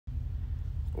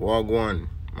Wagwan,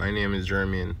 my name is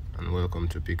Jermaine and welcome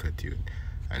to Picatude.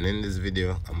 And in this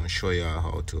video I'm going to show you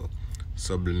how to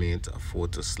sublimate a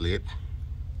photo slate.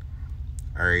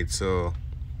 Alright, so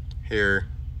here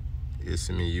you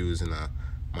see me using a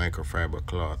microfiber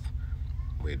cloth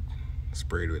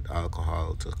sprayed with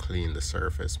alcohol to clean the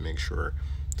surface, make sure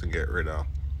to get rid of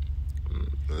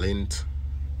lint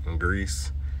and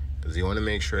grease, because you want to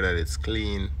make sure that it's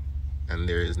clean and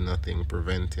there is nothing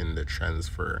preventing the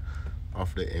transfer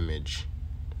of the image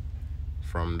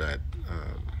from that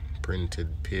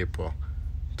printed paper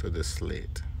to the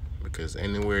slate. Because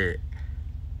anywhere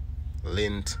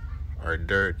lint or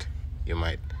dirt, you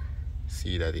might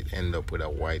see that it end up with a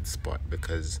white spot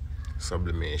because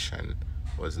sublimation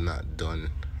was not done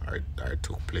or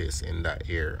took place in that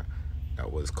area that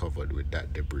was covered with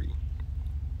that debris.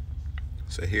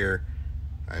 So here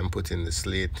I am putting the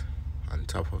slate on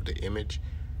top of the image,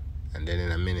 and then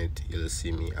in a minute you'll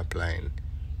see me applying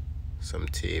some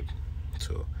tape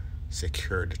to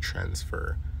secure the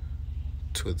transfer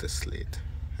to the slate.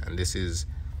 And this is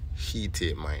heat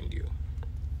tape, mind you.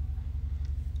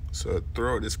 So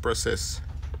throughout this process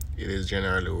it is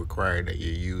generally required that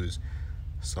you use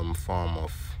some form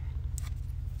of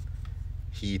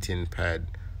heating pad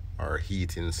or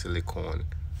heating silicone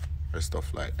or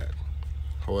stuff like that.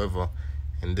 However,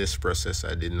 in this process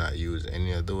I did not use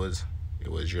any of those.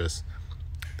 It was just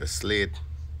the slate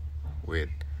with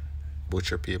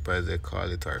butcher paper, as they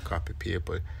call it, or copy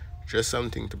paper, just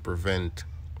something to prevent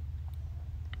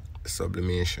the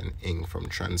sublimation ink from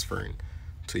transferring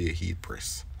to your heat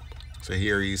press. So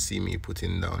here you see me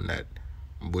putting down that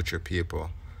butcher paper,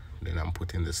 then I'm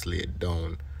putting the slate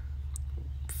down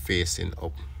facing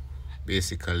up.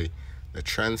 Basically the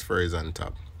transfer is on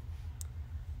top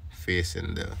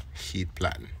facing the heat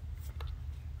platen.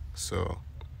 So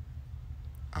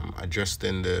I'm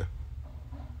adjusting the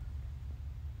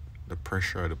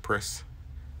pressure of the press,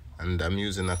 and I'm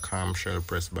using a clamshell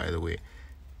press, by the way.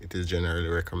 It is generally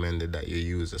recommended that you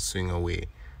use a swing away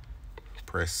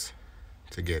press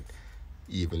to get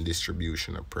even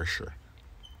distribution of pressure,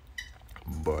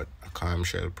 but a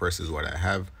clamshell press is what I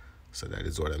have, so that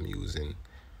is what I'm using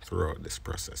throughout this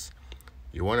process.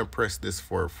 You want to press this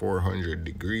for 400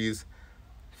 degrees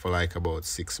for like about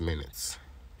 6 minutes.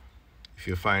 If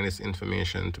you find this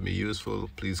information to be useful,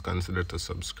 please consider to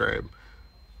subscribe,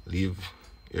 leave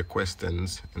your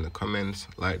questions in the comments,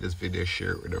 like this video,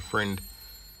 share it with a friend,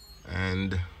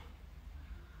 and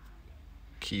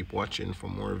keep watching for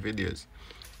more videos.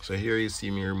 So here you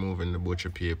see me removing the butcher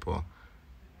paper,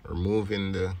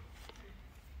 removing the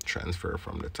transfer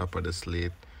from the top of the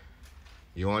slate.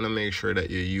 You want to make sure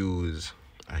that you use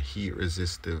a heat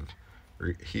resisting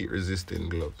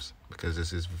gloves, because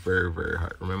this is very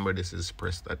hot. Remember, this is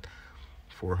pressed at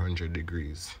 400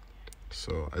 degrees.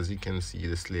 So as you can see,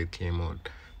 the slate came out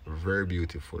very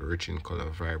beautiful, rich in color,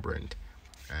 vibrant,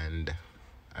 and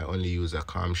I only use a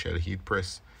clamshell heat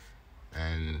press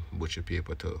and butcher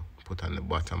paper to put on the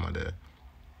bottom of the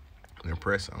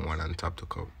press, and one on top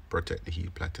to protect the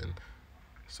heat platen.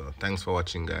 So thanks for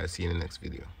watching, guys. See you in the next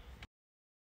video.